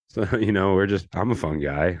So, I'm a fun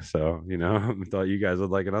guy. So, I thought you guys would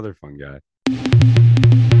like another fun guy.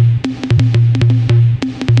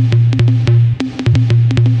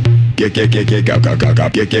 Get go go go go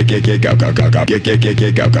get go go go go get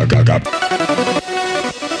go go go go.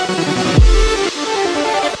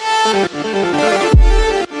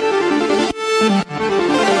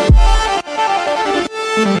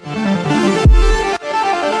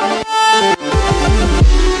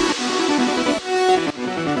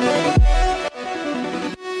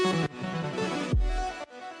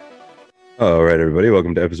 All right, everybody.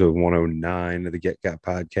 Welcome to episode 109 of the Get Got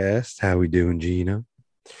podcast. How we doing, Gino?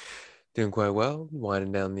 Doing quite well.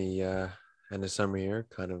 Winding down the end of summer here.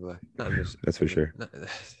 Kind of not just That's for sure.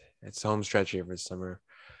 it's home stretch here for summer.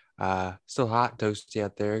 Still hot, toasty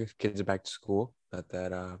out there. Kids are back to school. Not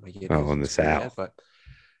that my kid in the South, yet, but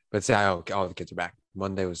all the kids are back.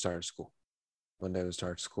 Monday was start of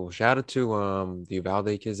school. Shout out to the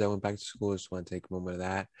Uvalde kids that went back to school. Just want to take a moment of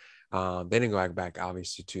that. They didn't go back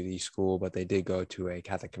obviously to the school, but they did go to a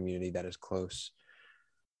Catholic community that is close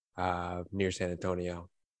near San Antonio.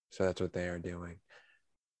 So that's what they are doing.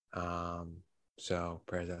 So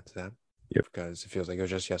prayers out to them. Yep. Because it feels like it was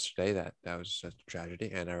just yesterday that was such a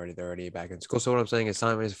tragedy, and they're already back in school. So what I'm saying is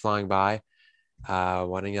time is flying by,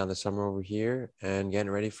 winding down the summer over here and getting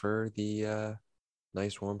ready for the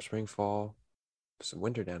nice warm spring, fall, some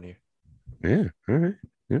winter down here. Yeah. All right.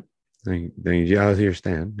 Yep. Then you out here,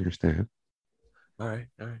 Stan. Here's Stan. All right.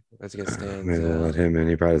 Let's get Stan. Maybe we'll let him in.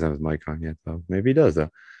 He probably doesn't have his mic on yet, though. Maybe he does, though.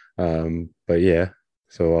 But yeah.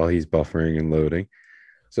 So while he's buffering and loading.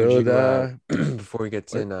 So before we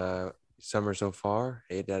get in, summer so far,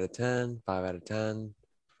 8 out of 10, 5 out of 10,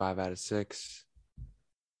 5 out of 6.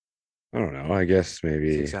 I don't know. I guess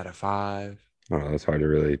maybe 6 out of 5. I don't know. It's hard to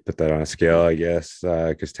really put that on a scale, I guess,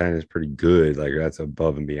 because 10 is pretty good. Like that's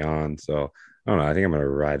above and beyond. So I don't know. I think I'm gonna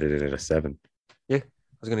ride it at a 7. Yeah, I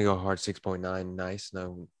was gonna go hard 6.9. Nice.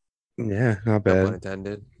 No. Yeah, not bad. No pun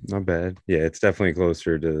intended. Not bad. Yeah, it's definitely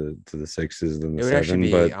closer to the 6s than the 7,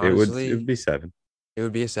 be, but honestly, it would be 7. It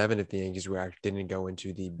would be a 7 if the Yankees didn't go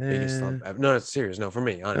into the biggest slump. No, it's serious. No, for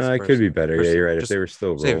me, honestly. It could be better. Yeah, you're right. If they were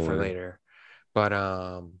still save rolling. it for later. But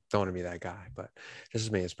don't want to be that guy. But this is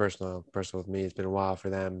me. It's personal with me. It's been a while for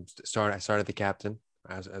them. I started the captain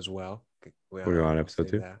as well. We're on episode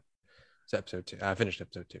 2. It's episode 2. I finished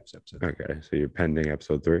episode 2. Okay, so you're pending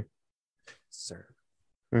episode 3. Sir.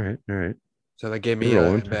 All right. So that gave me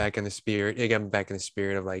back in the spirit. It got me back in the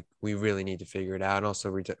spirit of like we really need to figure it out. And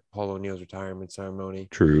also Paul O'Neill's retirement ceremony.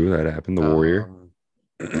 True, that happened. The Warrior.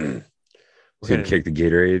 We're gonna kick the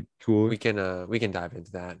Gatorade cooler. We can dive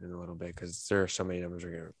into that in a little bit because there are so many numbers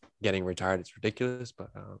are getting retired. It's ridiculous,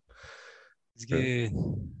 but it's good.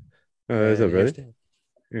 Is that ready?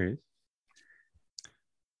 There he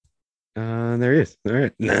is.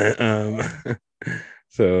 There he is. All right.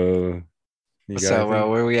 So. So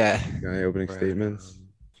where are we at? Guy opening statements.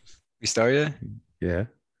 We started? Yeah.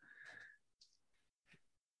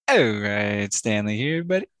 All right, Stanley here,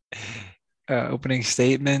 buddy. Opening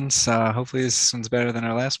statements. Hopefully this one's better than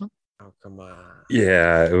our last one. Oh, come on.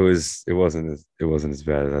 Yeah, it wasn't as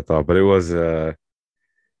bad as I thought, but it wasn't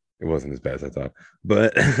as bad as I thought.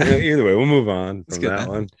 But either way, we'll move on from that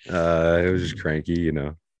one. It was just cranky,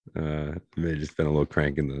 May just been a little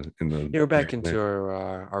crank in the. We're back into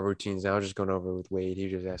our routines now. Just going over with Wade. He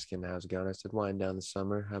was just asking how's it going. I said wind down the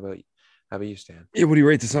summer. How about you, Stan? Yeah, what do you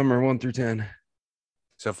rate the summer 1 through 10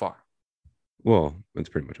 so far? Well, it's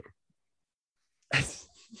pretty much over.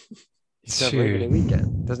 It's Labor Day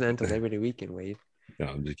weekend. It doesn't end until Labor Day weekend, Wade. No,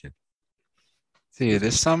 I'm just kidding. See,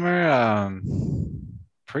 this summer,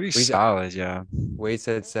 pretty solid, yeah. Wade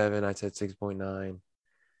said 7. I said 6.9.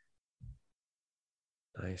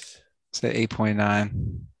 Nice. Say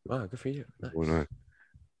 8.9. Wow, good for you. Nice. No,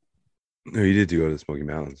 you did go to the Smoky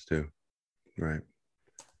Mountains too, right?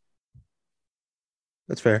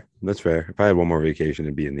 That's fair. If I had one more vacation,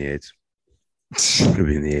 it'd be in the 8s. It'd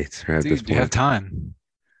be in the 8s. Right. Dude, you have time.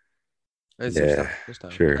 There's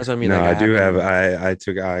time. Sure. That's what I mean. No, I do have. I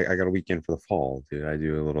got a weekend for the fall, dude. I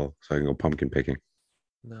do a little so I can go pumpkin picking.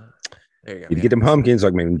 No, there you go. You get them pumpkins, so I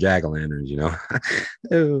can make them jack-o'-lanterns.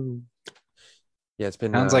 Oh. Yeah, it's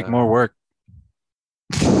been sounds like more work.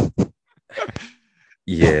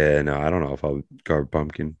 Yeah, no, I don't know if I'll carve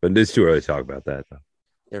pumpkin, but it's too early to talk about that though.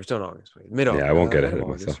 Yeah, we're still in August. Mid-August. Yeah, I won't get ahead of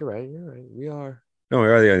myself. You're right. We are. No,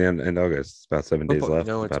 we're already on the end of August. It's about 7 days left.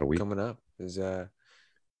 No, about a week coming up. Is the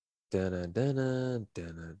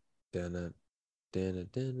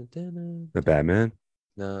Batman?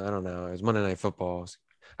 No, I don't know. It was Monday Night Football.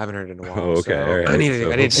 I haven't heard it in a while. Oh, okay. So all right. I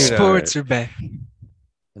need to sports are back.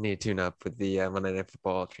 I need to tune up with the Monday Night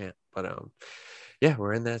Football chant. But Yeah,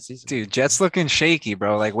 we're in that season. Dude, Jets looking shaky,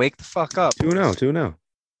 bro. Like, wake the fuck up. 2-0,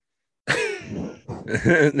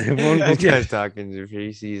 2-0. They won You both guys games. talking to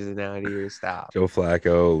preseason out here. Stop. Joe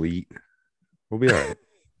Flacco, elite. We'll be all right.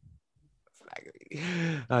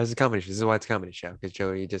 It's a comedy show. This is why it's a comedy show, because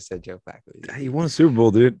Joey just said Joe Flacco. He won a Super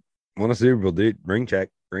Bowl, dude. Won a Super Bowl, dude. Ring check.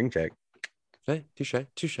 Hey, touche.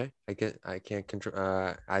 I can't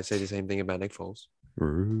control. I say the same thing about Nick Foles.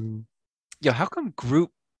 Ooh. Yo, how come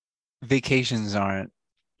group vacations aren't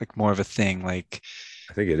like more of a thing? Like,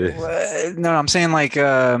 I think it is. no, I'm saying like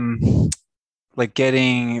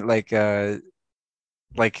getting like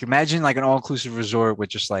imagine like an all-inclusive resort with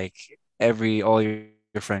just like all your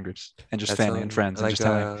friend groups and just That's family and friends and like just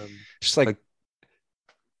having just like I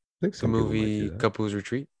think the some people might movie do that. Couples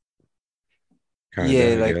Retreat. Kinda, Yeah,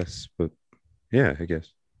 I like- guess, but yeah, I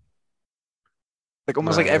guess. like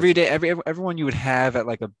almost Nah, like every day, everyone you would have at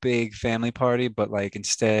like a big family party, but like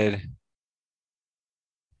instead,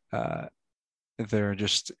 we're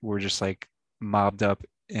just like mobbed up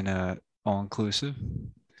in a all-inclusive.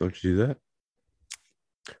 Don't you do that,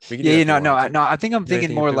 We can do Yeah, that no, if you want to. I think I'm Do anything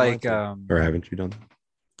thinking if more you want like to. or haven't you done that?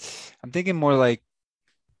 I'm thinking more like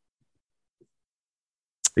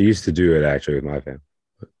I used to do it actually with my family.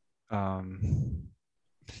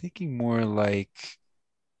 thinking more like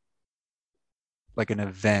an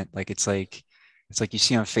event, like it's like you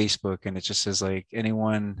see on Facebook and it just says like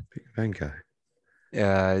anyone Big event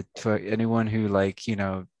guy. for anyone who like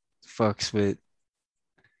fucks with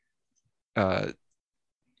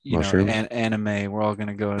Mushrooms? anime, we're all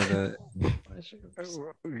gonna go to the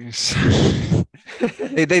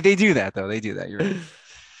they do that though, they do that, you're right.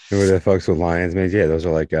 Remember that fucks with lions, man? Yeah, those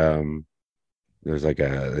are like there's like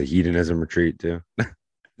a hedonism retreat too. And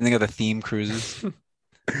they got the theme cruises.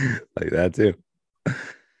 Like that too.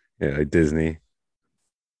 Yeah, like Disney.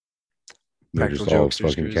 They're Practical just all Jokesters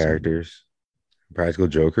fucking cruise. characters. Practical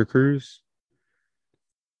Joker cruise?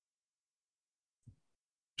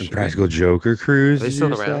 And Sure. Practical Joker cruise? Are they did still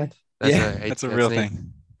you say? around? That's a real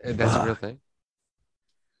name- thing. That's a real thing.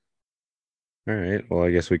 All right. Well,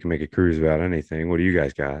 I guess we can make a cruise about anything. What do you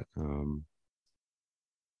guys got?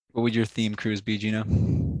 What would your theme cruise be, Gino?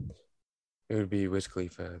 It would be Wiz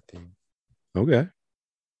Khalifa theme. Okay.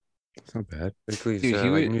 It's not bad. Wiz Khalifa Dude, he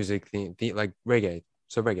like would- music theme, like reggae.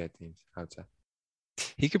 So reggae themes, I would say.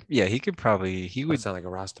 He could probably He would sound like a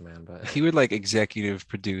Rasta man, but he would like executive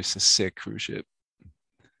produce a sick cruise ship.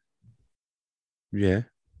 Yeah.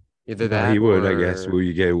 either No, that he would, I guess. or- Will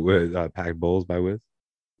you get with packed bowls by Wiz?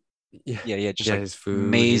 Yeah, just Yeah, like his food, his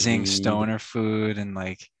amazing weed. stoner food and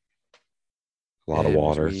like A lot Him, of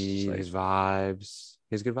water. his weed, his vibes,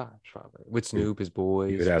 his good vibes, probably with Snoop, his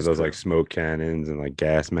boys. You would have his those crew. like smoke cannons and like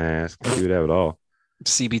gas masks. You would have it all.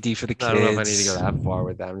 CBD for the kids. I don't know if I need to go that far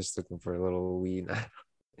with that. I'm just looking for a little weed.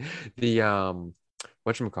 The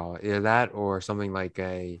whatchamacallit, either that or something like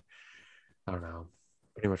I don't know,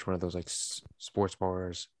 pretty much one of those like sports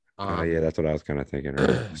bars. Oh yeah, that's what I was kind of thinking. Right?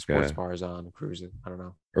 Like, sports bars on cruising. I don't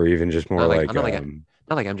know, or even just more Not like, like- not like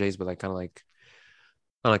not like MJ's, but like kind of like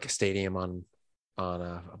a stadium on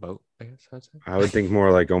a boat. I guess I'd say. I would think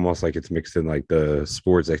more like almost like it's mixed in like the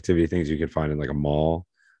sports activity things you can find in like a mall,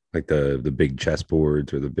 like the big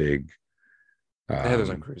chessboards or the big They have those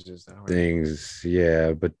on um, cruises though. Right? things.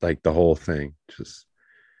 Yeah, but like the whole thing,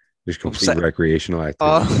 just complete so- recreational activity.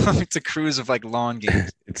 Oh, it's a cruise of like lawn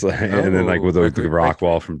games. It's like, and then like with Oh, the rock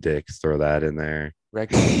wall from Dick's, throw that in there.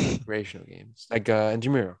 Recreational games like in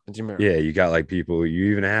Jamiro. Yeah, you got like people. You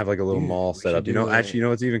even have like a little Dude, mall we set should up. You know, do actually, you know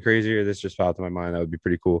what's even crazier? This just popped to my mind. That would be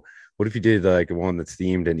pretty cool. What if you did like one that's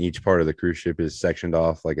themed, and each part of the cruise ship is sectioned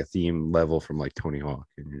off like a theme level from like Tony Hawk,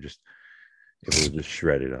 and you're just able to just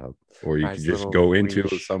shred it up, or you Nice could just little go into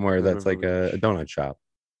leash. somewhere that's like Remember a donut shop.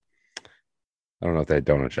 I don't know if they had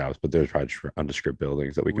donut shops, but there's probably just nondescript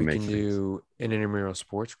buildings that we can We make. can things. do an intramural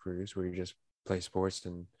sports cruise where you just play sports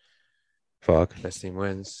and Fuck. best team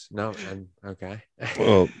wins. No, and okay.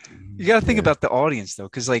 Well, You got to think yeah. about the audience though,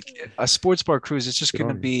 because like a sports bar cruise, it's just Good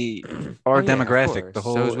going to audience. be Oh, our yeah, of demographic. The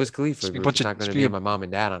course. So is whole Wiz Khalifa. it's a We're bunch just of- not going it's to be be a my mom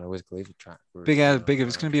and dad on a Wiz Khalifa track. big ass big.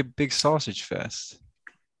 It's going to be a big sausage fest.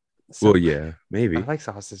 well, yeah, maybe. I like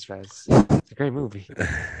Sausage Fest. It's a great movie.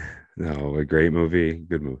 No, a great movie,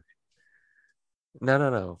 good movie.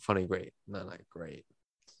 No. Funny, great. Not like great.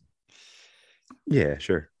 Yeah,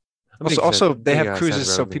 sure. I'm a big Also, Seth- they big, have Seth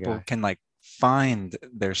cruises so Rogen people guy. can like find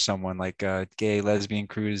their someone, like gay lesbian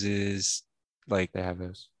cruises, like They have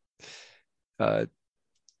those. uh,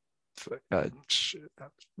 I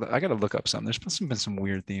gotta look up some. There's been some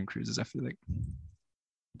weird theme cruises. I feel like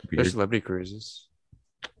There's Weird. celebrity cruises,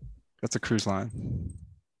 that's a cruise line.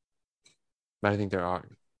 but I think there are.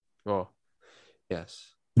 Well, yes.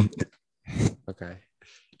 Like Okay.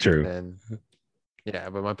 True. And yeah,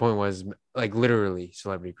 but my point was like literally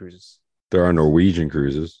celebrity cruises. There are Norwegian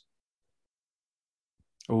cruises.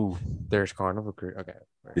 Oh, There's Carnival cruise. Okay.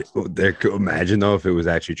 Imagine though if it was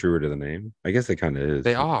actually truer to the name. I guess it kind of is.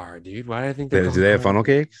 They are, dude. Why do I think Do they're they have funnel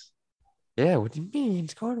cakes? Yeah, what do you mean?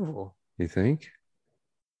 It's Carnival. You think?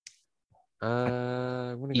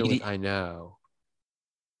 I'm gonna go with I know.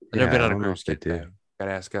 I've Yeah, never been I on a don't know cruise if they ship. do. Though.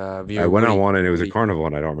 Gotta ask I went on one and it was a carnival,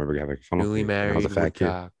 and I don't remember having a funnel Newly cake. married I was a fat kid.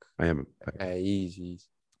 woodcock. I am. Okay, easy.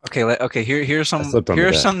 okay. Okay. Here's some. slipped on the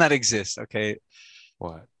Here's deck. some that exist. Okay.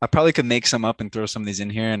 What? I probably could make some up and throw some of these in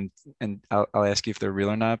here, and I'll ask you if they're real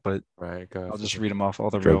or not. But Right, go. I'll just read them off, all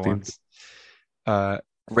the Joke real themes. ones.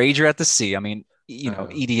 Rager at the Sea. I mean, Oh.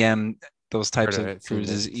 EDM, those types Heard of of it, seen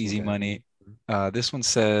cruises, it, easy seen money. that. This one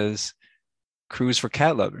says cruise for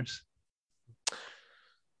cat lovers.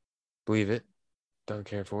 Believe it. Don't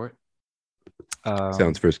care for it.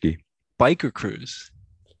 Sounds frisky. Biker cruise.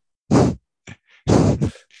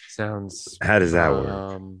 Sounds. How does that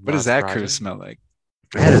work? What does that cruise smell like?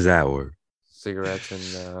 How does that work? Cigarettes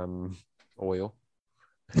and oil.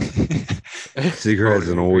 Cigarettes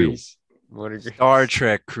and oil. Motor grease. Star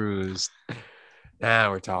Trek cruise.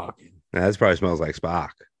 Now we're talking. That probably smells like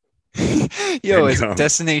Spock. Yo, it's No.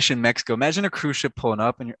 Destination Mexico. Imagine a cruise ship pulling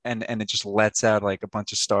up and it just lets out like a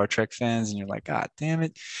bunch of Star Trek fans, and you're like, God damn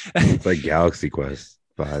it. It's like Galaxy Quest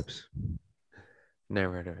vibes.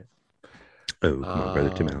 Never heard of it. Oh, my brother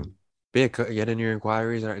Tim Allen. But yeah, get in your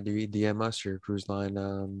inquiries. Or do you DM us your cruise line,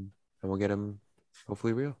 and we'll get them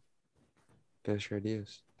hopefully real. Get us your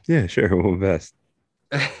ideas. Yeah, sure. We'll invest.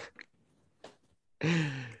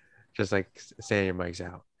 Just like saying your mic's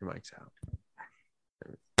out. Your mic's out.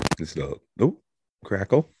 It's the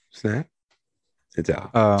crackle, snap. It's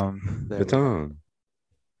out. There we go. Baton.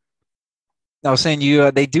 I was saying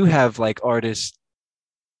they do have like artist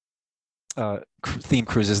theme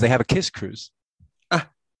cruises. They have a Kiss cruise.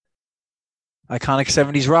 Iconic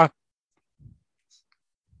 70s rock.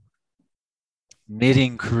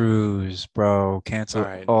 Knitting cruise, bro. Cancel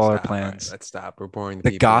all our plans. Let's stop. We're boring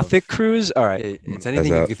The Gothic cruise? All right. It's anything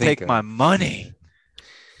you can think Take of. my money.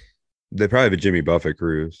 They probably have a Jimmy Buffett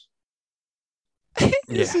cruise.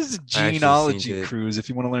 This is a I actually genealogy seen it. cruise if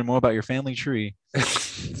you want to learn more about your family tree.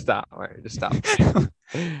 Stop. All right, just stop.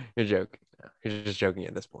 You're joking. You're just joking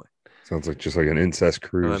at this point. Sounds like just like an incest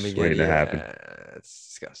cruise Let me waiting to happen. It's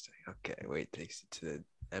disgusting. Okay, wait, takes it to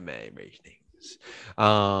the MA ratings.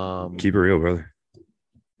 Keep it real, brother.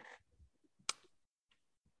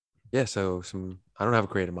 Yeah, so I don't have a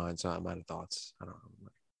creative mind, so I'm out of thoughts. I don't know.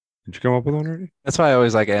 Did you come up with one already? That's why I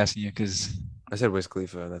always like asking you, because I said Wiz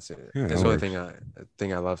Khalifa, and that's it. Yeah, That's that the only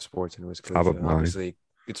thing I love sports and Wiz Top Khalifa. of mind. Obviously,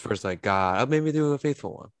 it's first like God. I'll maybe do a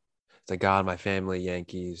faithful one. It's like God, my family,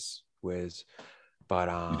 Yankees, Wiz. But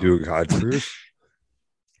You do a God cruise?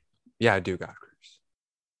 yeah, I do God cruise.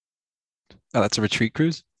 oh, that's a retreat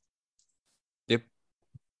cruise. Yep.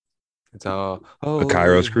 It's all A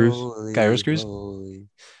Kairos cruise? Kairos cruise? Holy.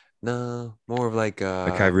 No, more of like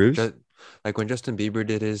Kairos? like when Justin Bieber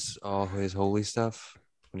did all his holy stuff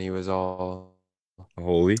when he was all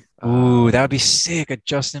Holy. Ooh, that would be sick. A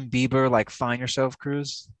Justin Bieber like Find Yourself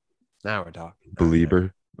cruise. now we're talking.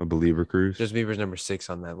 Believer. A believer cruise. Justin Bieber's number 6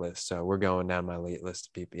 on that list, so we're going down my late list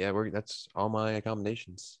of people. Yeah, that's all my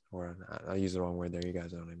accommodations. Or I use the wrong word there. You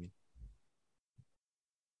guys know what I mean.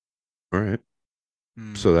 All right.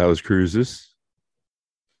 Mm. So that was cruises.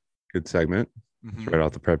 Good segment. Mhm. Right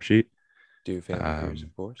off the prep sheet. Do family cruise,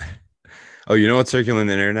 of course. Oh, you know what's circulating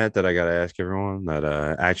the internet that I got to ask everyone that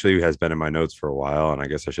actually has been in my notes for a while, and I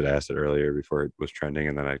guess I should have asked it earlier before it was trending,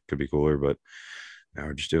 and then I could be cooler, but now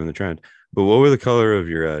we're just doing the trend. But what were the color of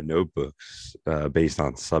your notebooks based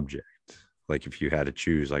on subject? Like if you had to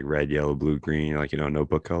choose like red, yellow, blue, green, like,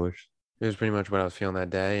 notebook colors? It was pretty much what I was feeling that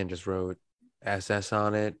day, and just wrote SS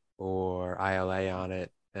on it or ILA on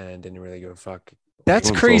it, and didn't really give a fuck. That's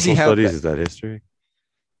Well, in crazy. social How studies, is that history?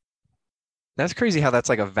 that's crazy. How that's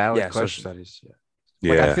like a valid Yeah, social question. studies.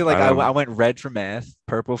 Yeah. Like, Yeah. I feel like I don't- went red for math,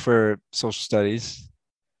 purple for social studies,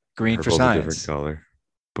 green for Purple's a different science. color,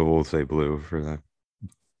 but we'll say blue for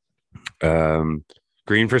that.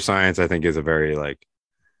 Green for science, I think, is a very like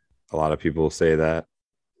a lot of people say that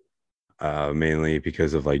mainly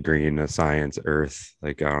because of like green science, earth.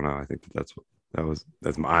 Like I don't know. I think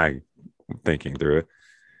that's my thinking through it.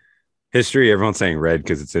 History, everyone's saying red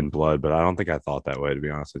because it's in blood, but I don't think I thought that way, to be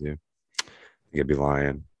honest with you. I think I'd be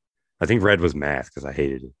lying. I think red was math because I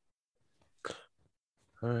hated it.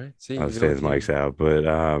 All right. See, I was you saying his go, mic's out, but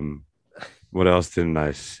what else didn't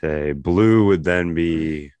I say? Blue would then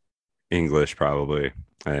be English probably,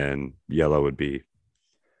 and yellow would be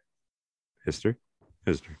history.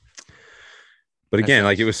 But That again,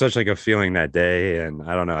 like it sucks. was such like a feeling that day, and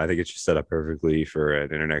I don't know. I think it's just set up perfectly for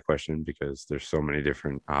an internet question because there's so many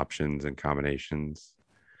different options and combinations,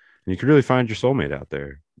 and you could really find your soulmate out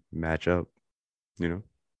there, match up. You know,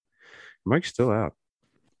 Mike's still out.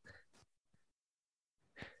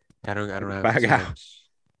 I don't have Back too out. much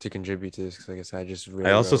to contribute to this because, like I said, I just I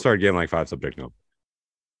really also wrote. started getting like 5 subject notes.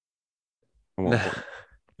 I won't hold.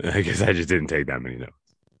 I guess I just didn't take that many notes.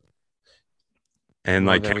 And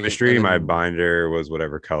Well, like then chemistry, my binder was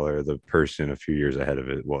whatever color the person a few years ahead of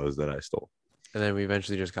it was that I stole. and then we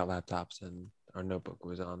eventually just got laptops, and our notebook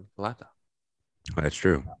was on the laptop. That's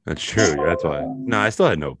true. That's true. Yeah, that's why. No, I still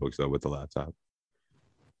had notebooks though with the laptop.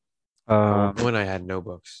 When I had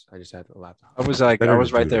notebooks, I just had the laptop. I was like, I Better to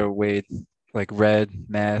was right do there that. with like red,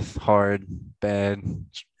 math, hard, bad,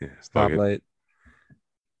 Yeah, fuck it. stoplight.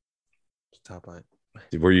 Top line.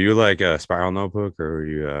 Were you like a spiral notebook or were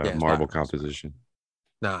you Yeah, marble spiral. composition?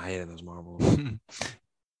 Nah, I hated those marbles.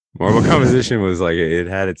 Marble composition was like it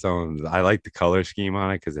had its own. I liked the color scheme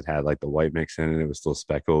on it because it had like the white mix in it. It was still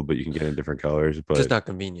speckled, but you can get in different colors. But Just not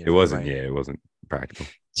convenient. it wasn't. Right. Yeah, it wasn't practical.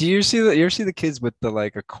 Do you see the you ever see the kids with the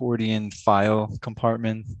like accordion file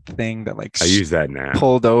compartment thing that like I use that now.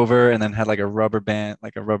 pulled over and then had like a rubber band,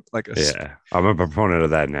 like a rubber, like a Yeah, I'm a proponent of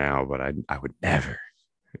that now, but I would never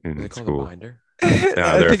Is in it called a school. binder? I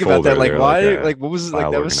they're a think about that. folder. Like, They're why? like a Like, what was it? Like,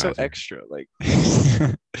 file that was so organizer. extra. Like,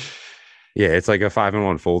 Yeah, it's like a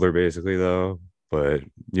 5-in-1 folder basically, though. But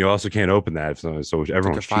you also can't open that, so It's like a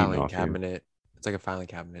everyone's cheating filing off you. cabinet. It's like a filing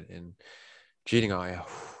cabinet and cheating. Oh yeah,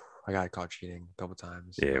 I got caught cheating a couple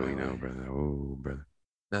times. Yeah, on we my know, way. brother. Oh, brother.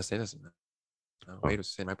 No, say doesn't. No, Wade was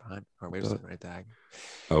sitting right behind, or Wade was sitting right tag.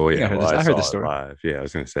 Oh I yeah, heard well, this- I I heard saw the it story. live. Yeah, I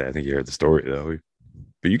was gonna say. I think you heard the story though,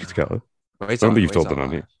 but you could tell it. Wade's I don't all- think you've Wade's told it all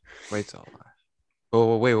on here. live. Wade's all live.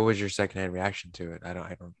 Well, wait, what was your secondhand reaction to it? I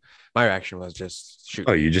don't. My reaction was just shoot.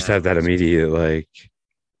 Oh, you just have that immediate like,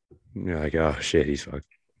 you're like, oh shit, he's fucked.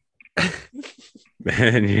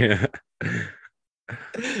 Man, yeah.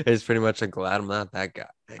 It's pretty much like glad I'm not that guy.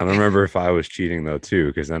 I don't remember if I was cheating though too,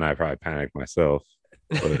 because then I probably panicked myself.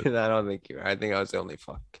 But I don't think you were. I think I was the only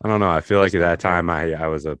fuck. I don't know. I feel like That's at not that time I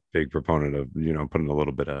was a big proponent of putting a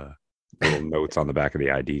little bit of little notes on the back of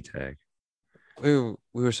the ID tag. We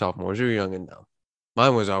were sophomores. We were young and dumb.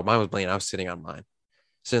 Mine was blatant. I was sitting on mine,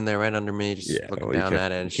 sitting there right under me, just Yeah, looking well, down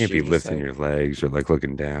at it. you And can't she be was just lifting like, your legs or like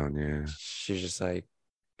looking down. Yeah. She was just like,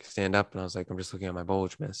 stand up, and I was like, I'm just looking at my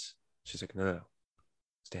bulge, miss. She's like, no,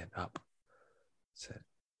 stand up. I said,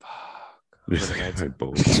 fuck. Just Put like her my head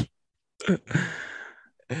balls.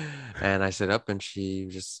 And I sit up, and she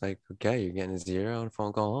was just like, okay, you're getting a 0 on a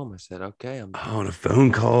phone call home. I said, okay. I'm On a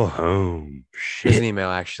phone call home. It was an Shit. email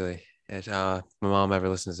actually. My mom ever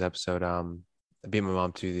listened to this episode. I beat my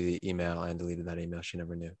mom to the email and deleted that email. She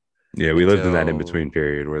never knew. Yeah, we lived in that in Until- between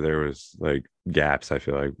period where there was like gaps. I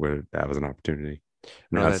feel like where that was an opportunity.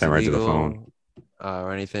 No, Not that's sent right to the illegal, phone.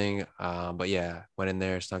 or anything. But yeah, went in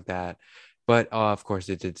there, snuck that. But of course,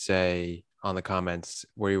 it did say on the comments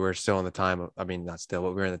we were still in the time of, I mean, not still, but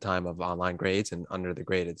we were in the time of online grades, and under the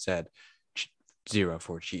grade it said 0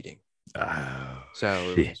 for cheating. Oh, So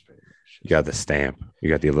it shit. was pretty much You got the stamp. You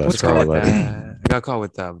got the What's Scarlet called letter. I got caught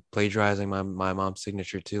with plagiarizing my mom's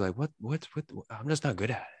signature too. Like what? I'm just not good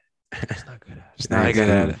at it. I'm just not good at it. Just not I good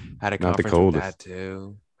at it. Had a Not the conference with coldest. that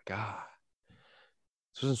too. God,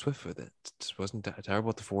 this wasn't swift with it. This wasn't terrible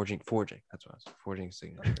at the forging. That's what I was forging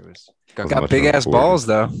signature. It was Wasn't Got much big of a ass forgery. balls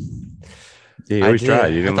though. Yeah, you I always did. tried.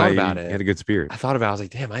 You I didn't thought like about you it. had a good spirit. I thought about it. I was like,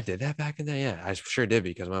 damn, I did that back in there. Yeah, I sure did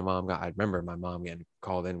because my mom got. I remember my mom getting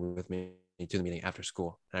called in with me to the meeting after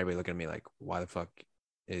school, and everybody looking at me like, why the fuck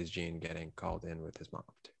is Gene getting called in with his mom?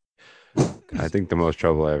 I think the most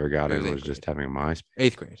trouble I ever got It in was was eighth just grade. having a MySpace.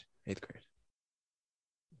 Eighth grade.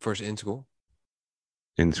 First in school.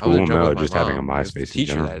 In I was school, in trouble no, with my just having a mom. It was MySpace in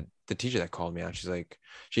general. The teacher that called me out. She's like,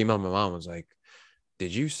 she emailed my mom, was like,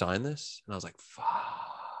 "Did you sign this?" And I was like,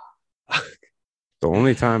 "Fuck." The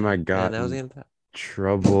only time I got And that was the in end of that.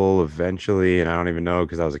 trouble eventually, and I don't even know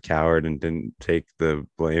because I was a coward and didn't take the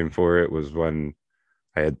blame for it, was when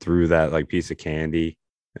I had threw that like piece of candy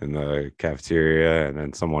in the cafeteria, and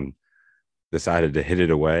then someone decided to hit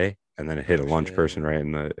it away, and then it hit a lunch Shit. person right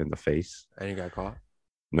in the face. And you got caught.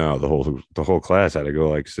 No, the whole class had to go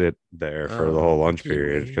like sit there for the Oh, whole lunch you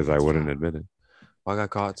period mean because I that's wouldn't foul. admit it. Well, I got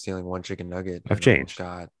caught stealing one chicken nugget. I've and almost changed.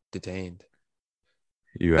 Got detained.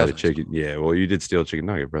 You That had a was high chicken. school. Yeah, well, you did steal a chicken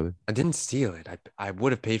nugget, brother. I didn't steal it. I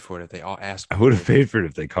would have paid for it if they all asked. I me would have to. paid for it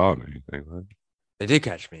if they caught me. Like, what? They did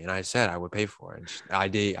catch me, and I said I would pay for it.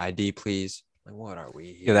 And she, ID, please. Like, what are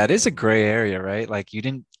we? Yeah, that is a here? gray area, right? Like you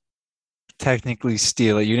didn't technically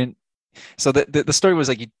steal it. You didn't. So the story was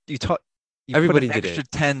like you taught You Everybody put an did extra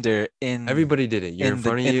it. tender in Everybody did it. You're in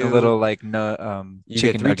front of in you. the little like no You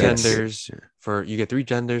chicken get three nuggets. tenders you get 3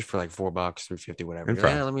 tenders for like $4, $3.50, whatever. And You're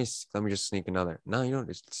like, fries. let me just sneak another. No, you don't.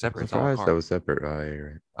 It's separate. It's The all fries, that carb. was separate. Oh, yeah,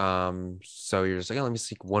 you're right. So you're just like, oh, let me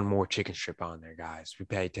sneak one more chicken strip on there, guys. We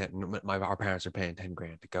pay 10. Our parents are paying 10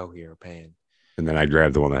 grand to go here. We're paying. And then I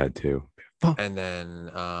grabbed the one that had 2. And then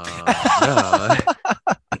no.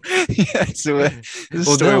 Yeah, so this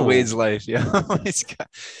is story of Wade's life. Yeah, he's got,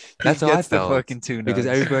 That's how I felt. the fucking two because nugs.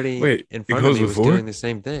 everybody in front of me was doing the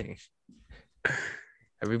same thing.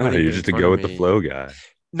 Everybody, You're just to go with the flow guy.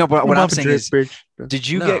 No, but what I'm saying is, bitch. did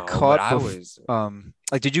you No, get caught? but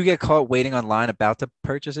like, did you get caught waiting online about to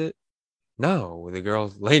purchase it? No,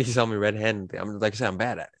 the lady saw me red-handed. I'm like I said, I'm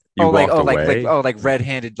bad at it. You walked away? like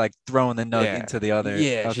red-handed, like throwing the nug into the other.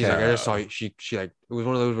 Yeah, okay. she's like, I just saw you. She like, it was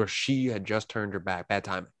one of those where she had just turned her back. Bad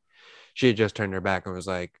timing. She had just turned her back and was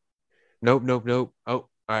like, nope. Oh, all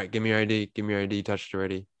right, give me your ID. Give me your ID. Touched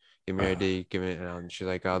already. Give me your ID. Give me. And she's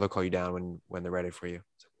like, they'll call you down when they're ready for you.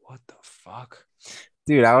 It's like, what the fuck,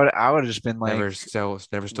 dude? I would have just been like, never stole.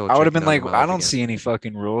 I would have been like, I don't see any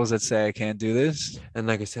fucking rules that say I can't do this. And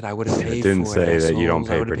like I said, I would have paid. It didn't for say it, that you don't assholes.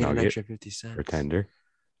 pay I would per have paid an nugget extra 50 cents. or tender.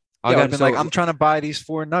 I would have been like, I'm trying to buy these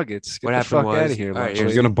 4 nuggets. Get the fuck out of here. All right, I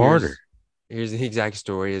was gonna barter. Here's the exact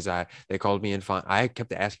story: they called me and I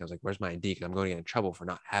kept asking. I was like, "Where's my ID?" Because I'm going to get in trouble for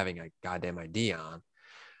not having a goddamn ID on.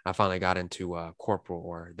 I finally got into Corporal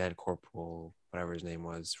or then Corporal, whatever his name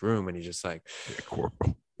was, room, and he's just like,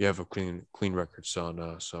 Corporal, you have a clean record,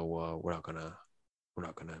 son. So we're not gonna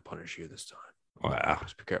punish you this time. Wow,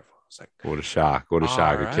 just be careful. It's like, what a shock! What a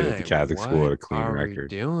shock! A kid at the Catholic school with a clean record. What are we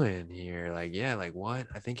doing here? Like, yeah, like what?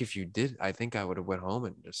 I think if you did, I think I would have went home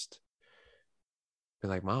and just been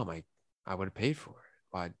like, Mom, I would have paid for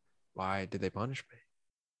it. Why did they punish me?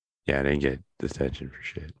 Yeah, I didn't get detention for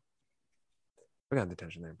shit. I got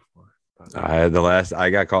detention there before. But, I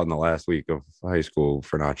got caught in the last week of high school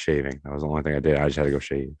for not shaving. That was the only thing I did. I just had to go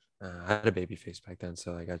shave. I had a baby face back then,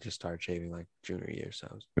 so like I just started shaving like junior year.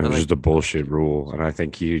 So it was just a bullshit rule, and I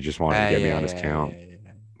think he just wanted to get me on his count.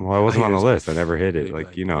 Yeah. Well, I wasn't on the list. I never hit it.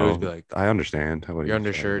 Like, I understand. Your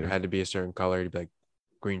undershirt had to be a certain color. You'd be like,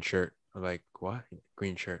 green shirt. I'm like, what?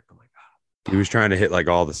 Green shirt. I'm like, He was trying to hit like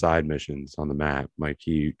all the side missions on the map. Like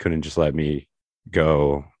he couldn't just let me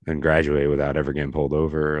go and graduate without ever getting pulled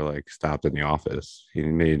over or like stopped in the office. He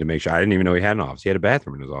needed to make sure. I didn't even know he had an office. He had a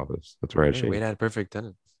bathroom in his office. That's where I shaved. We had perfect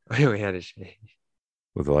tenants. We had a shave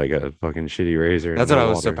with like a fucking shitty razor. That's what I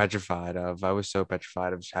was so petrified of. I was so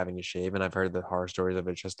petrified of just having to shave, and I've heard the horror stories of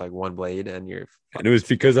it just like one blade, and you're. And it was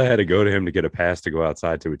because I had to go to him to get a pass to go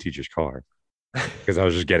outside to a teacher's car. Because I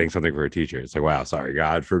was just getting something for a teacher. It's like, wow, sorry,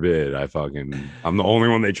 God forbid. I'm the only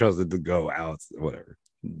one they trusted to go out. Whatever.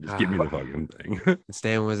 Just give me the fucking thing.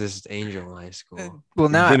 Stan was this angel in high school. Well,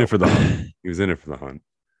 now he was in it for the hunt. He was in it for the hunt.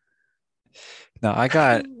 No, I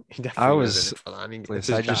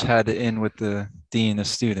just had it in with the dean of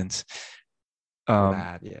students.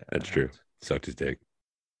 Yeah, that's true. Sucked his dick.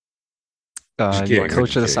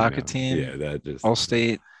 Coach of the soccer team. Yeah, that just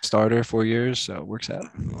all-state starter 4 years, so it works out.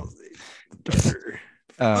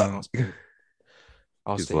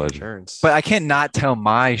 All-state insurance. But I can't not tell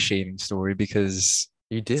my shaving story because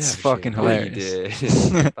you did. It's fucking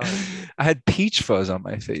hilarious. I had peach fuzz on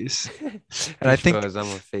my face, and I think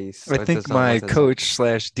my coach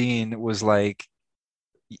 / dean was like,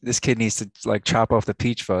 "This kid needs to like chop off the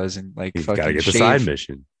peach fuzz and like he's fucking gotta get the side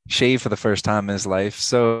mission." Shave for the first time in his life.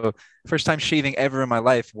 So first time shaving ever in my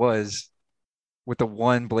life was with the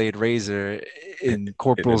 1 blade razor in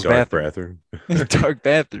Corporal's bathroom. Dark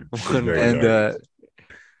bathroom. And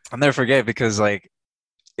I'll never forget because like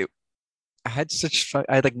I had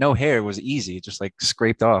like no hair. It was easy. It just like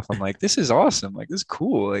scraped off. I'm like, this is awesome. Like, this is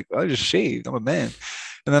cool. Like, I just shaved. I'm a man.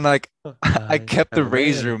 And then like I kept the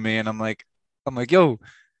razor with me and I'm like, yo,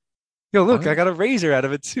 look, I got a razor out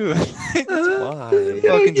of it too. Why?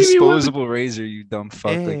 Fucking disposable razor, you dumb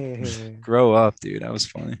fuck. Like, grow up, dude. That was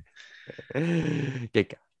funny.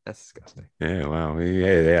 That's disgusting. Yeah, wow.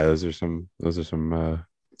 Yeah. Those are some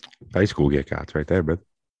high school get cots right there, brother.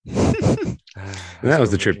 That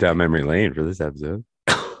was the trip down memory lane for this episode.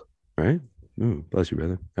 Right? Ooh, bless you,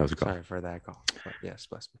 brother. That was a cough. Sorry for that cough. But yes,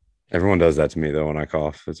 bless me. Everyone does that to me though when I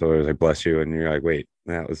cough. It's always like bless you, and you're like, wait,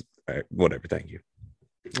 that was whatever. Thank you.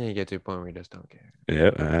 Yeah, you get to a point where you just don't care.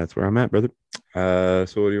 Yeah, that's where I'm at, brother.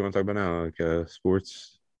 So what do you want to talk about now? Like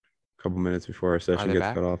sports. A couple minutes before our session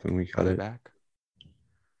gets cut off, and we cut it back.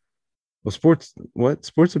 Well, sports. What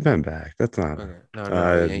sports have been back? That's not. Okay.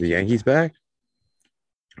 No, the Yankees back.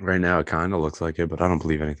 Right now, it kind of looks like it, but I don't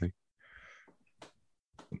believe anything.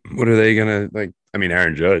 What are they gonna like? I mean,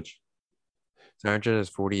 Aaron Judge. Aaron Judge has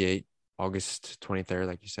 48 August 23rd,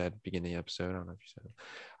 like you said, beginning of the episode. I don't know if you said it.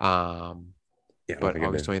 Yeah, But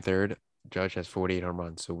August 23rd, Judge has 48 home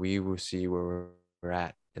runs. So we will see where we're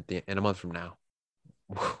at in a month from now.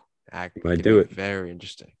 Might do it. Very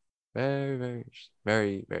interesting. Very, very interesting.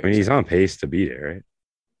 Very, very. I mean, he's on pace to beat it, right?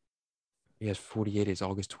 He has 48. It's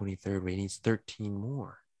August 23rd, but he needs 13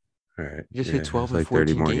 more. All right. He just hit 12 and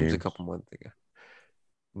 14 games a couple months ago.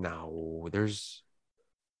 No, there's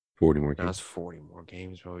 40 more games. That's 40 more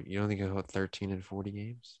games, bro. You don't think he'll hit 13 and 40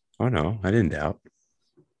 games? Oh, no. I didn't doubt.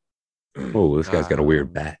 Oh, this guy's got a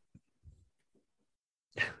weird bat.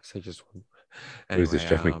 So just one. Anyway, who's this,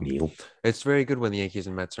 Jeff McNeil? It's very good when the Yankees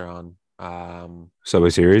and Mets are on. Subway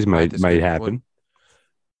Series might happen. One.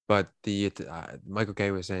 But the Michael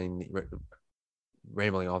Kay was saying,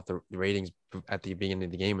 rambling off the ratings at the beginning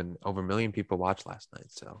of the game, and over 1 million people watched last night.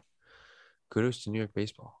 So kudos to New York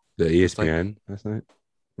baseball. The ESPN last night?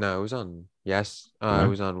 No, it was on Yes. It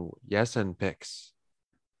was on Yes and Picks.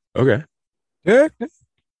 Okay. Yeah.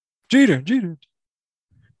 Jeter.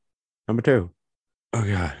 Number 2. Oh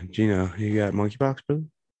God, Gino, you got monkeypox, brother?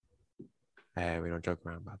 Hey, we don't joke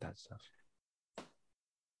around about that stuff.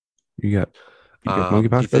 You got monkeypox?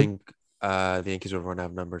 Do you think the Yankees would run out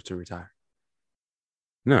of numbers to retire?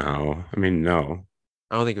 No, I mean no.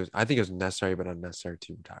 I think it was necessary, but unnecessary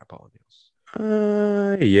to retire Paul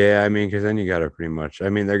O'Neill's. Yeah, I mean, because then you got to pretty much. I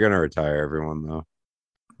mean, they're gonna retire everyone though.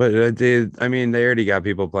 But they already got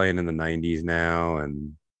people playing in the '90s now,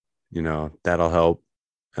 and that'll help.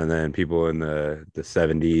 And then people in the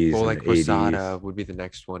 70s. Well, like Posada would be the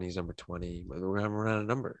next one. He's number 20. But we're gonna run out of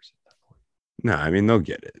numbers at that point. No, I mean they'll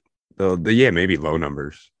get it. They'll maybe low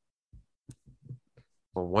numbers.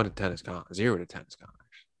 Well, 1 to 10 is gone. 0 to 10 is gone,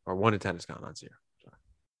 actually. Or 1 to 10 is gone, not 0. Sorry.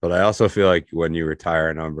 But I also feel like when you retire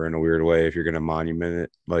a number in a weird way, if you're gonna monument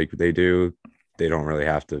it like they do, they don't really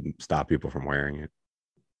have to stop people from wearing it.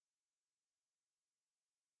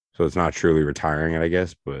 So it's not truly retiring it, I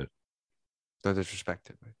guess, but no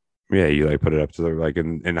disrespect it. Yeah, you like put it up to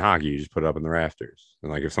the in hockey, you just put it up in the rafters.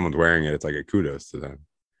 And like if someone's wearing it, it's like a kudos to them.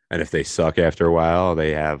 And if they suck after a while,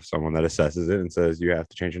 they have someone that assesses it and says you have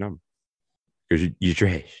to change your number. Because you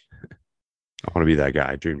trash. I want to be that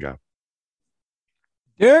guy. Dream job.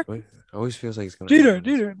 Yeah. It always feels like it's gonna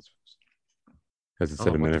Jeter. Has it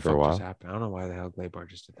said a minute for a while? I don't know why the hell Gleyber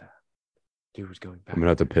just did that. Dude was going back. I'm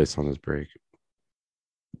gonna have to piss on this break.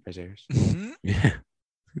 Isaiah's. Yeah.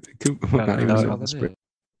 Don't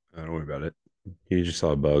worry about it. He just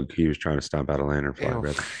saw a bug. He was trying to stomp out a lantern fly,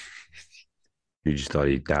 brother. You just thought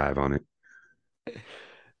he'd dive on it.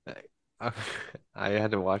 I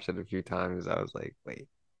had to watch it a few times. I was like, wait.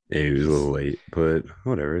 Yeah, he was a little late, but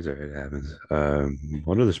whatever. It's all right. It happens.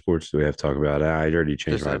 What other sports do we have to talk about? I already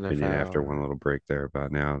changed my opinion after one little break there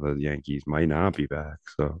about now the Yankees might not be back.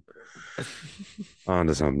 So on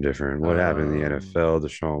to something different. What happened in the NFL?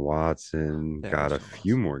 Deshaun Watson got a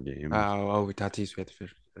few more games. Tatis, we had to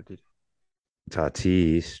finish.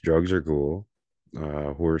 Tatis, drugs are cool.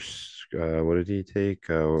 Horse, what did he take?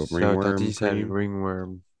 Ringworm. Tatis had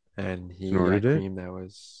ringworm, and he got cream that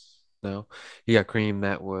was he got cream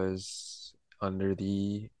that was under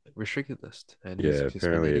the restricted list. And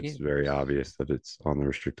apparently it's very obvious that it's on the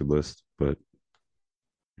restricted list, but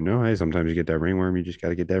hey, sometimes you get that ringworm, you just got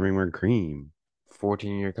to get that ringworm cream.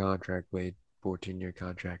 14-year contract, Wade. 14-year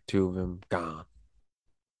contract. 2 of them gone.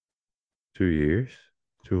 2 years?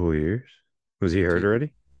 2 whole years? Was he hurt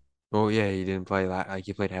already? Oh, yeah, he didn't play.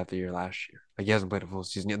 He played half the year last year. He hasn't played a full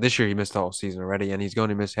season yet. This year, he missed the whole season already, and he's going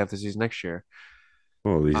to miss half the season next year.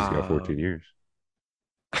 Well, at least he's got 14 years.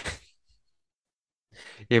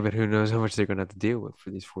 Yeah, but who knows how much they're going to have to deal with for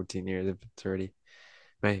these 14 years if it's already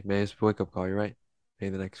May it's a wake-up call. You're right.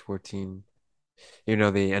 Maybe the next 14. The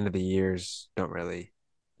end of the years don't really.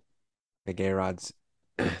 Like A-Rod's,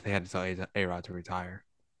 they had to tell A-Rod to retire.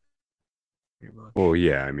 Well,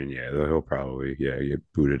 yeah, I mean, he'll probably get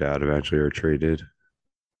booted out eventually or traded.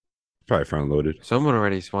 Probably front loaded. Someone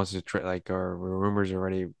already wants to trade, or rumors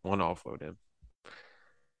already want to offload him.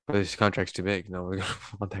 But his contract's too big. No one's gonna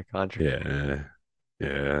want that contract.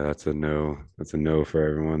 Yeah, that's a no. That's a no for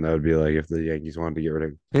everyone. That would be like if the Yankees wanted to get rid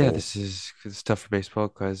of. Yeah, it's tough for baseball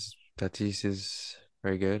because Tatis is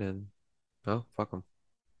very good, and fuck him.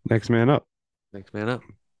 Next man up. Let's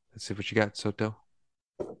see what you got, Soto.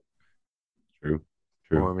 True.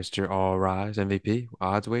 Or Mr. All Rise MVP.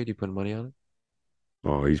 Odds way, do you put money on it?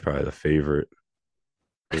 Oh, he's probably the favorite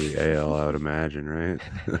for the AL, I would imagine, right?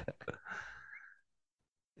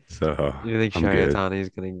 So you think Shohei Ohtani is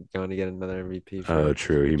going to get another MVP? Oh,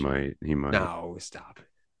 true. He might. No, stop it.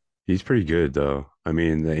 He's pretty good though. I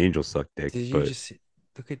mean, the Angels suck dick. Did you just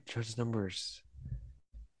look at Judge's numbers?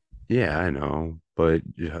 Yeah, I know, but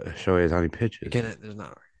Shohei has how many pitches? Again, there's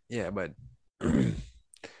not. Yeah, but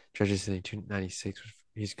Judge is saying 296.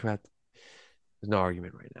 He's correct. There's no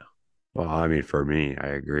argument right now. Well, I mean, for me, I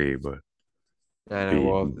agree, but I know. be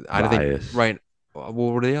Well, I don't think biased. right. Well,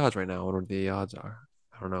 what are the odds right now? What are the odds are?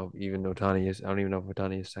 I don't know. Even Otani is. I don't even know if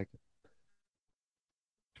Otani is second.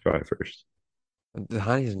 Probably first.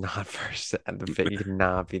 Otani is not first. He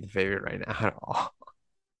cannot be the favorite right now at all.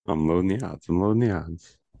 I'm loading the odds. I'm loading the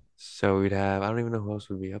odds. So we'd have. I don't even know who else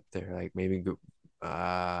would be up there. Like maybe.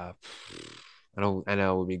 I don't. I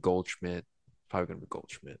know it would be Goldschmidt. Probably gonna be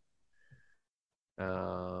Goldschmidt.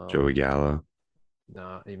 Joey Gallo.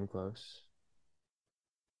 Not even close.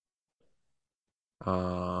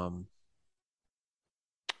 Um,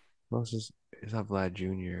 who else is that Vlad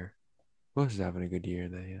Jr.? Who else is having a good year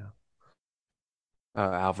in there?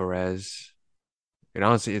 Alvarez. And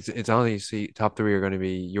honestly, it's honestly top three are going to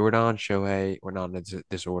be Jordan, Shohei, or not in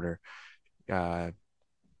this order. Uh,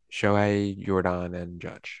 Shohei, Jordan, and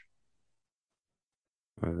Judge.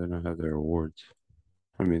 They don't have their awards.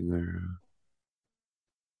 I mean,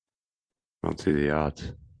 I don't see the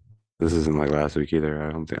odds. This isn't like last week either.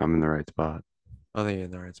 I don't think I'm in the right spot. I think you're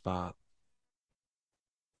in the right spot.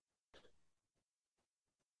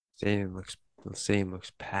 Stadium looks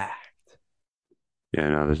packed. Yeah,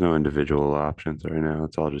 no, there's no individual options right now.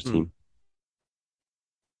 It's all just team.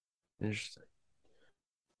 Interesting.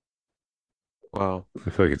 Well, I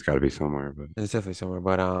feel like it's got to be somewhere, but it's definitely somewhere.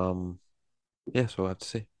 But yeah, so we'll have to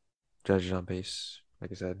see. Judge is on pace.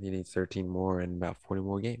 Like I said, he needs 13 more and about 40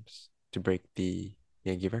 more games to break the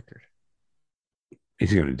Yankee record.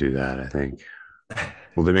 he's going to do that, I think.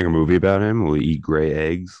 Will they make a movie about him? Will he eat gray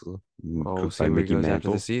eggs? Well, we'll see where he goes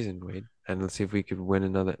after the season, Wade. And let's see if we could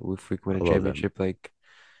win if we could win a championship like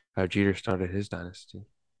how Jeter started his dynasty.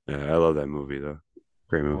 Yeah, I love that movie though.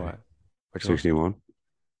 Great movie. What? 61.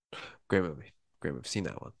 Great movie. Great movie. Seen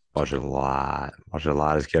that one. Watched it a lot. Watched it a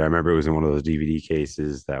lot as a kid. I remember it was in one of those DVD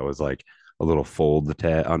cases that was like a little unfold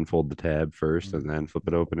the tab first, and then flip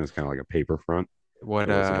it open. It was kind of like a paper front. What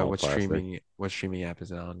streaming app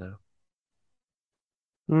is it on now?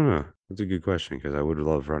 I don't know. That's a good question because I would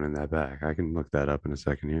love running that back. I can look that up in a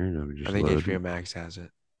second here. I think HBO Max has it.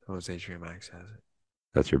 I would say HBO Max has it.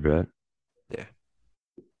 That's your bet? Yeah.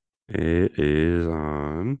 It is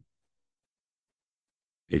on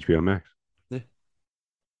HBO Max. Yeah,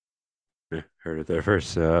 heard it there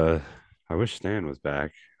first. I wish Stan was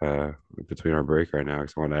back between our break right now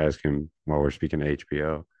because I want to ask him while we're speaking to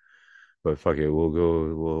HBO. But fuck it,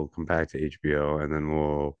 we'll come back to HBO and then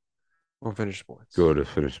we'll finish sports. Go to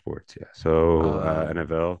finish sports, yeah. So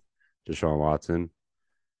NFL, Deshaun Watson.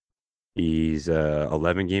 He's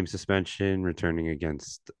 11 game suspension returning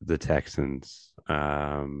against the Texans.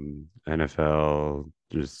 NFL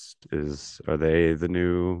are they the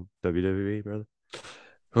new WWE, brother?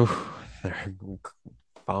 They're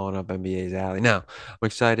following up NBA's alley. Now, I'm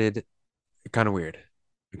excited. Kind of weird.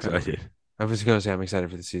 Excited. I was gonna say I'm excited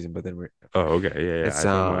for the season, but then we're okay. Yeah. It's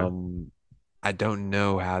I don't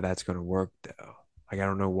know how that's gonna work though. Like I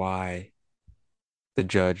don't know why the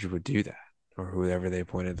judge would do that or whoever they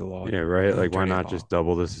appointed the law. Yeah, right. Like why not just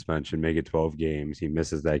double the suspension, make it 12 games? He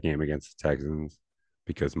misses that game against the Texans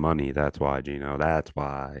because money. That's why, Gino. That's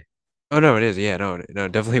why. Oh no, it is. Yeah, no, it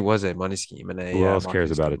definitely was a money scheme and who else cares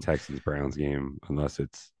about a Texans Browns game unless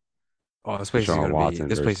it's this place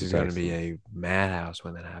is gonna be a madhouse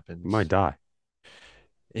when that happens. He might die.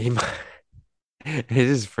 He might. It is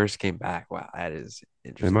his first game back. Wow, that is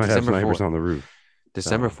interesting. They might have snipers on the roof.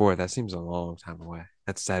 December 4th. That seems a long time away.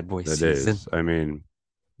 That's sad boy season. It is. I mean,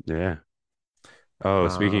 yeah. Oh,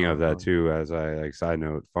 speaking of that too, as I side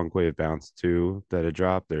note, Funkwave Bounce 2 that had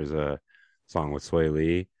dropped. There's a song with Sway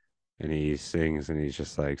Lee, and he sings and he's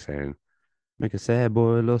just like saying, "Make a sad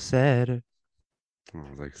boy a little sadder." I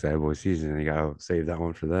was like, "Sad boy season." And you gotta save that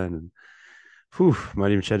one for then. And whew,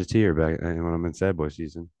 might even shed a tear back when I'm in sad boy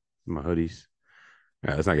season. In my hoodies. All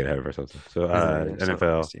right, let's not get ahead of ourselves. So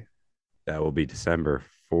NFL, that will be December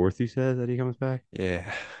 4th. You said that he comes back.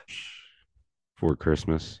 Yeah, for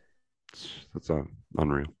Christmas. That's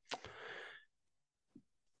unreal.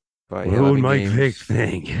 But what would Mike Vick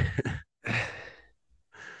think?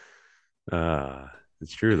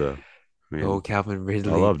 It's true though. I mean, Calvin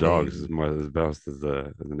Ridley. I love dogs as best as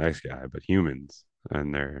the next guy, but humans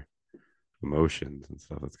and their emotions and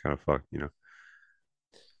stuff. It's kind of fucked, you know.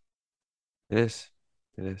 It is.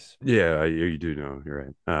 It is. Yeah, you do know.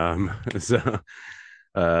 You're right. So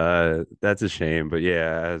that's a shame. But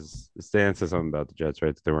yeah, as Stan said something about the Jets,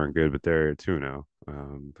 right? That they weren't good, but they're 2-0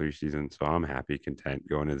 preseason. So I'm happy, content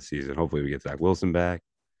going into the season. Hopefully we get Zach Wilson back.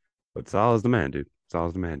 But Salah's the man, dude.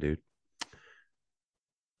 Salah's the man, dude.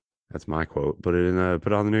 That's my quote. Put it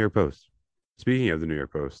on the New York Post. Speaking of the New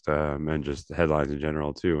York Post, and just headlines in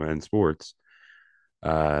general too, and sports.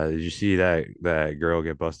 Did you see that girl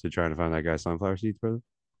get busted trying to find that guy's sunflower seeds, brother?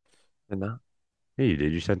 And not. Hey, you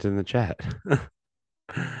did. You sent it in the chat.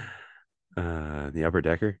 The upper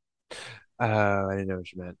decker. I didn't know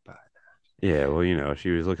what you meant, but Yeah, well, she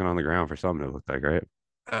was looking on the ground for something it looked like, right?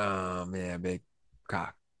 yeah, big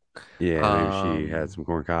cock. Yeah, maybe she had Um, some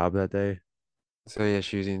corn cob that day. so yeah,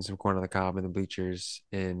 she was eating some corn on the cob in the bleachers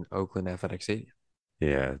in Oakland Athletic Stadium.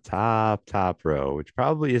 Yeah, top row, which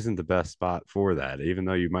probably isn't the best spot for that, even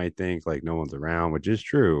though you might think like no one's around, which is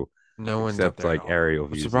true, No one's up except there at like all. aerial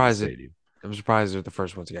views of the stadium. I'm surprised they're the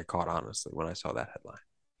first ones to get caught, honestly, when I saw that headline.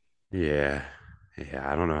 Yeah,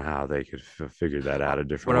 yeah, I don't know how they could figure that out a What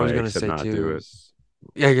different I was way gonna except say not do too it. is,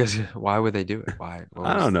 yeah, I guess why would they do it? Why? What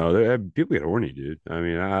I was don't the... know. People get horny, dude. I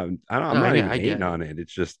mean, I'm No, not even I hating get on it. it.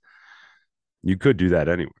 It's just you could do that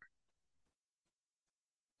anywhere,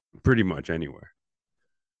 pretty much anywhere.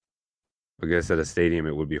 I guess at a stadium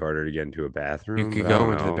it would be harder to get into a You bathroom, could but I go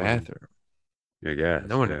don't into the know. bathroom. I guess,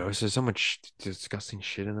 No one yeah. knows. There's so much disgusting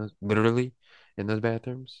shit in those, literally, in those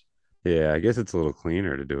bathrooms. Yeah, I guess it's a little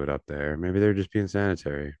cleaner to do it up there. Maybe they're just being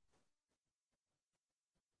sanitary.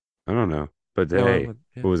 I don't know. But hey, Yeah,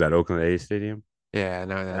 what was that, Oakland A Stadium? yeah.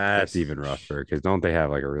 No, that That's place. even rougher because don't they have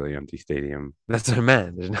like a really empty stadium? That's what I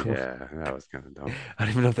meant. There's no. Yeah, that was kind of dumb. I don't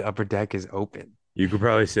even know if the upper deck is open. You could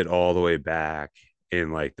probably sit all the way back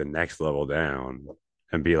in like the next level down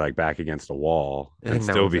and be like back against a wall and And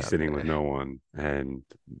no still one's be out sitting with there. no one and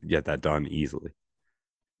get that done easily.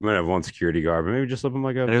 You might have one security guard, but maybe just slip them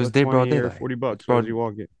like And it a was day broad 20 or daylight. $40 as you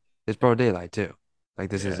walk in. It's broad daylight too. Like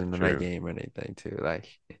this Yeah, isn't a night true. game or anything too. Like,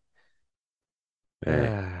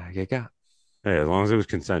 Hey, get got. hey, as long as it was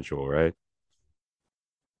consensual, right?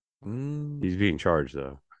 Mm, He's being charged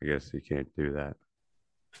though. I guess he can't do that.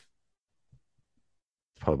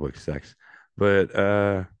 It's public sex. But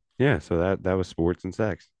yeah, so that was sports and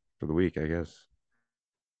sex for the week, I guess.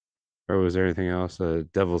 Or was there anything else?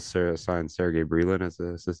 Devils signed Sergey Brelin as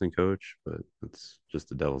the assistant coach, but that's just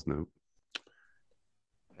the Devils note.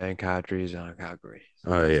 and Kadri's on Calgary.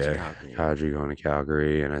 So Oh that's yeah, Calgary. Kadri going to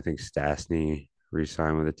Calgary, and I think Stastny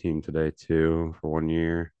re-signed with the team today too for 1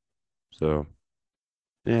 year. So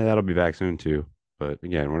yeah, that'll be back soon too. But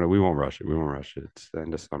again, we won't rush it. We won't rush it. It's the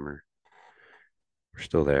end of summer. We're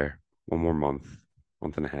still there. One more month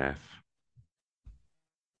and a half.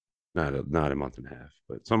 Not a month and a half,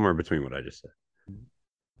 but somewhere between what I just said.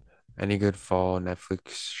 Any good fall Netflix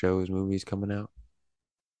shows, movies coming out?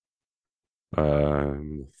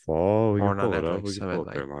 Fall. We can Or not pull it up. We Netflix. can I pull mean,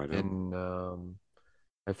 up their like lineup. in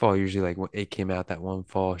I fall usually like when it came out that one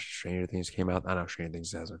fall. Stranger Things came out. I know Stranger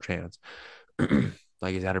Things has no chance.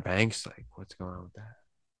 Like is Outer Banks? Like what's going on with that?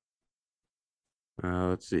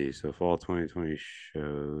 Let's see. So fall 2020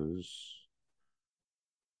 shows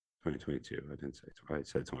 2022. I didn't say I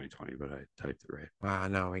said 2020, but I typed it right. Ah,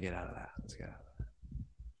 no, we get out of that. Let's get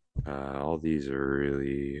out of All these are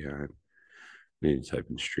really I need to type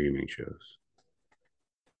in streaming shows.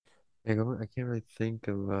 that. I can't really think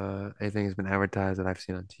of anything that's been advertised that I've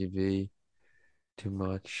seen on TV too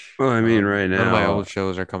much. Well, I mean, right None of my now old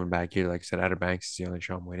shows are coming back here. Like I said, Outer Banks is the only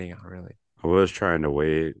show I'm waiting on, really. I was trying to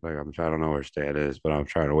wait. Like I don't know where Stan is, but I'm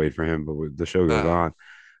trying to wait for him. But the show goes Uh, on.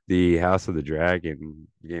 The House of the Dragon,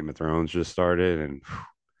 Game of Thrones just started, and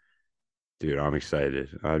dude, I'm excited.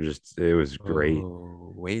 It was great.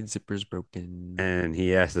 oh, Wade Zipper's broken. And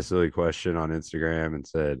he asked a silly question on Instagram and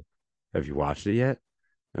said, "Have you watched it yet?"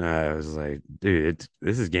 And I was like, "Dude,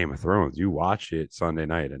 this is Game of Thrones. You watch it Sunday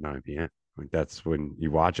night at 9 p.m. Like that's when you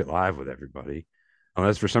watch it live with everybody.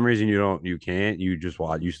 Unless for some reason you can't, you just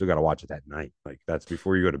watch. You still got to watch it that night. Like that's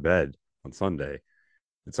before you go to bed on Sunday.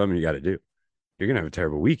 It's something you got to do. You're gonna have a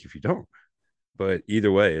terrible week if you don't." But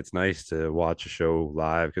either way, it's nice to watch a show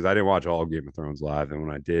live because I didn't watch all Game of Thrones live, and when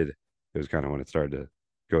I did, it was kind of when it started to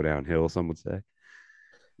go downhill. Some would say,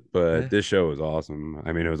 but Yeah. this show was awesome.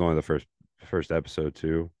 I mean, it was only the first episode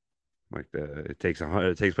too. Like it takes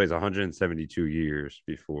place 172 years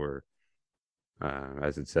before,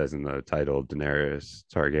 as it says in the title, Daenerys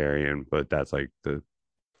Targaryen. But that's like the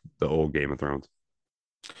old Game of Thrones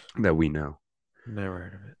that we know. Never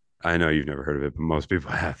heard of it. I know you've never heard of it, but most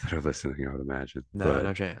people have that are listening, I would imagine. No, But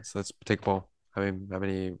no chance. Let's take a poll. How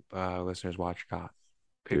many listeners watch GOT?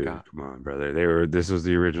 Pick dude, GOT. come on, brother. This was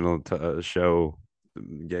the original show.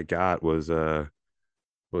 Get Got was a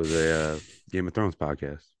Game of Thrones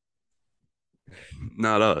podcast.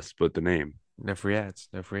 Not us, but the name. No free ads.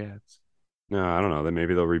 No free ads. No, I don't know. Then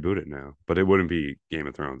maybe they'll reboot it now, but it wouldn't be Game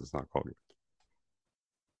of Thrones. It's not called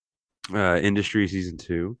Industry season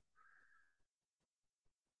 2.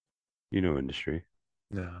 You know industry.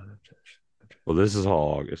 No. Well, this is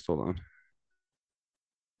all August. Hold on.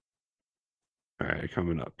 All right,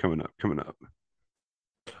 coming up.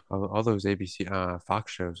 All those ABC,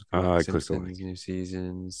 Fox shows. Simpsons new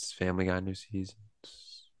seasons, Family Guy new seasons.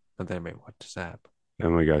 But they may watch this app.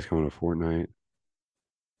 Family Guy's coming to Fortnite.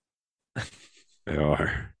 They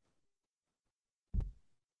are.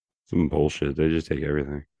 Some bullshit. They just take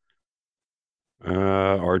everything.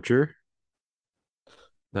 Archer.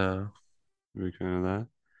 No. Big fan of that.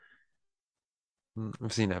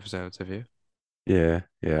 I've seen episodes. Have you? Yeah.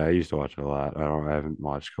 I used to watch it a lot. I haven't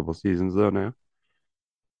watched a couple seasons though now.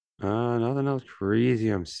 Nothing else crazy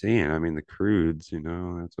I'm seeing. I mean, the Croods,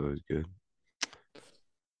 that's always good.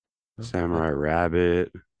 Samurai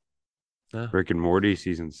Rabbit. Rick and Morty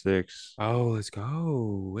season 6. Oh, let's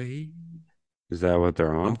go. Wait. Is that what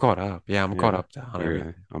they're on? I'm caught up. Yeah, I'm caught up on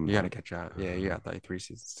everything. You gotta catch up. Yeah, you got like 3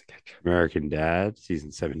 seasons to catch up. American Dad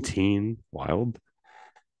season 17. Wild.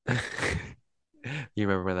 You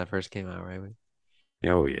remember when that first came out, right?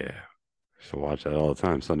 Oh yeah. I used to watch that all the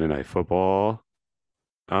time. Sunday Night Football.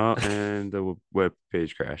 And the web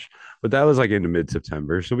page crash. But that was like into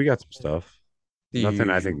mid-September, so we got some stuff. Nothing,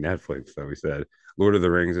 I think, Netflix, though. We said Lord of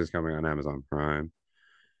the Rings is coming on Amazon Prime.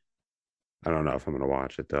 I don't know if I'm going to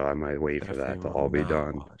watch it, though. I might wait for that to all be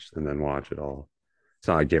done and then watch it all. It's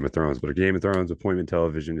not like Game of Thrones, but a Game of Thrones appointment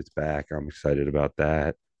television, it's back. I'm excited about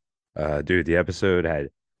that. Dude, the episode had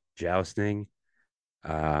jousting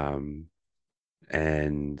and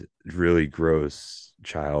really gross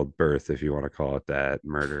childbirth, if you want to call it that,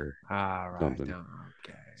 murder. Right. Something.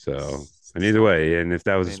 Okay. So, and either way, and if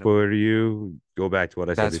that was a spoiler to you, go back to what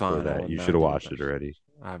I said before that. You should have watched it already.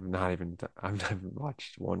 I've not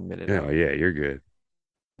watched 1 minute. No, yeah, you're good.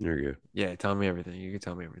 You're good. Yeah, tell me everything. You can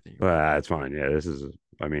tell me everything. Well, it's fine. Yeah,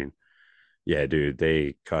 yeah, dude,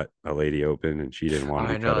 they cut a lady open and she didn't want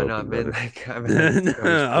to be cut open. I mean,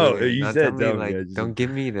 oh, you said don't give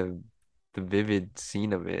me the vivid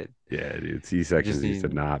scene of it. Yeah, dude, C-sections used to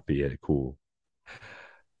not be cool.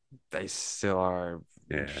 They still are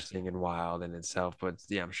interesting and wild in itself, but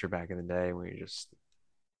yeah, I'm sure back in the day when you just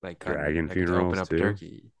like dragon funerals open up too.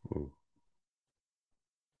 Turkey.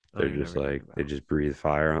 They're just like they just breathe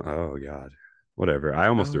fire on. Oh god, whatever. I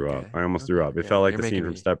almost threw up. It felt like the scene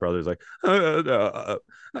from Step Brothers, like. They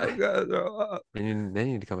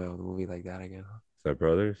need to come out with a movie like that again. Step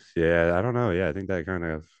Brothers? Yeah, I don't know. Yeah, I think that kind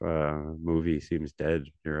of movie seems dead.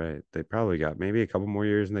 You're right. They probably got maybe a couple more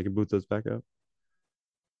years and they can boot those back up.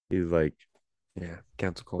 He's like,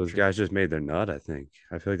 cancel culture. Those guys just made their nut, I think.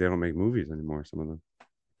 I feel like they don't make movies anymore, some of them.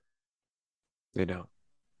 They don't.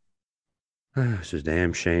 It's just a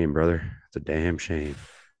damn shame, brother. It's a damn shame.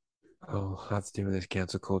 Oh, that's to do with this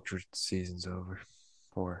cancel culture season's over.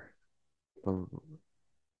 For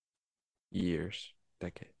years,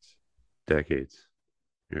 decades.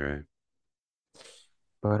 You're right.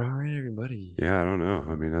 But all right, everybody. Yeah, I don't know.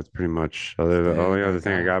 I mean, that's pretty much. The only other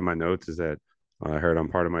thing I got in my notes is that I heard on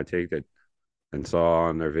Part of My Take that and saw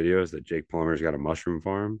on their videos that Jake Plummer's got a mushroom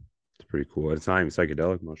farm. It's pretty cool. It's not even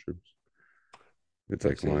psychedelic mushrooms. It's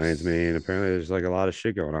like lion's mane. Apparently, there's like a lot of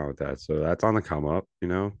shit going on with that. So that's on the come up, if you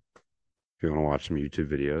want to watch some YouTube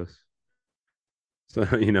videos. So,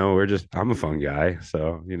 I'm a fun guy.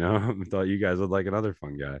 So, I thought you guys would like another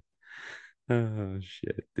fun guy. Oh,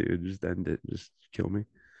 shit, dude. Just end it. Just kill me.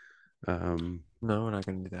 No, we're not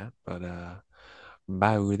going to do that. But,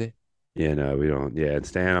 bye with it. Yeah, no, we don't. Yeah, and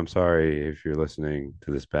Stan, I'm sorry if you're listening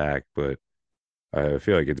to this back, but I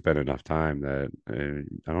feel like it's been enough time that I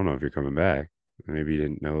don't know if you're coming back. Maybe you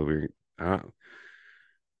didn't know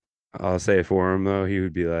I'll say it for him, though. He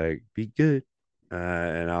would be like, be good.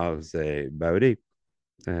 And I'll say, bye with it.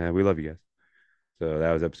 We love you guys. So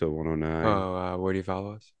that was episode 109. Oh, where do you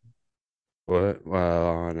follow us? What? Well,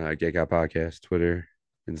 on Get Got Podcast, Twitter,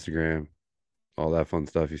 Instagram, all that fun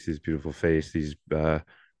stuff. You see this beautiful face, these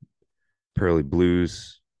pearly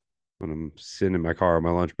blues when I'm sitting in my car on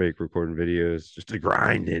my lunch break recording videos, just to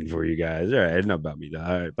grind in for you guys. All right, enough about me. All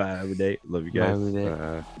right, bye. Have a day. Love you guys. All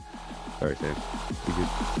right, Sam. Be good.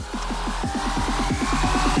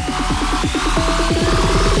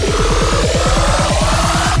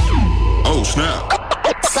 Oh, snap.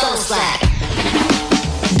 So slack.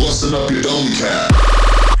 Busting up your dome cap.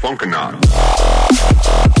 Funkin'